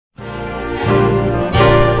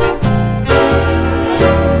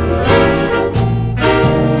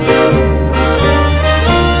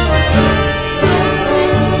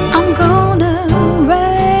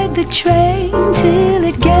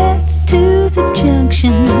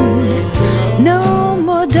station. No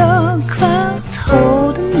more dark clouds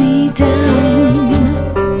holding me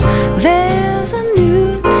down. There's a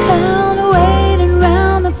new town waiting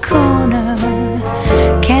round the corner.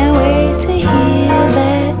 Can't wait to hear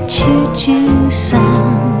that choo-choo sound.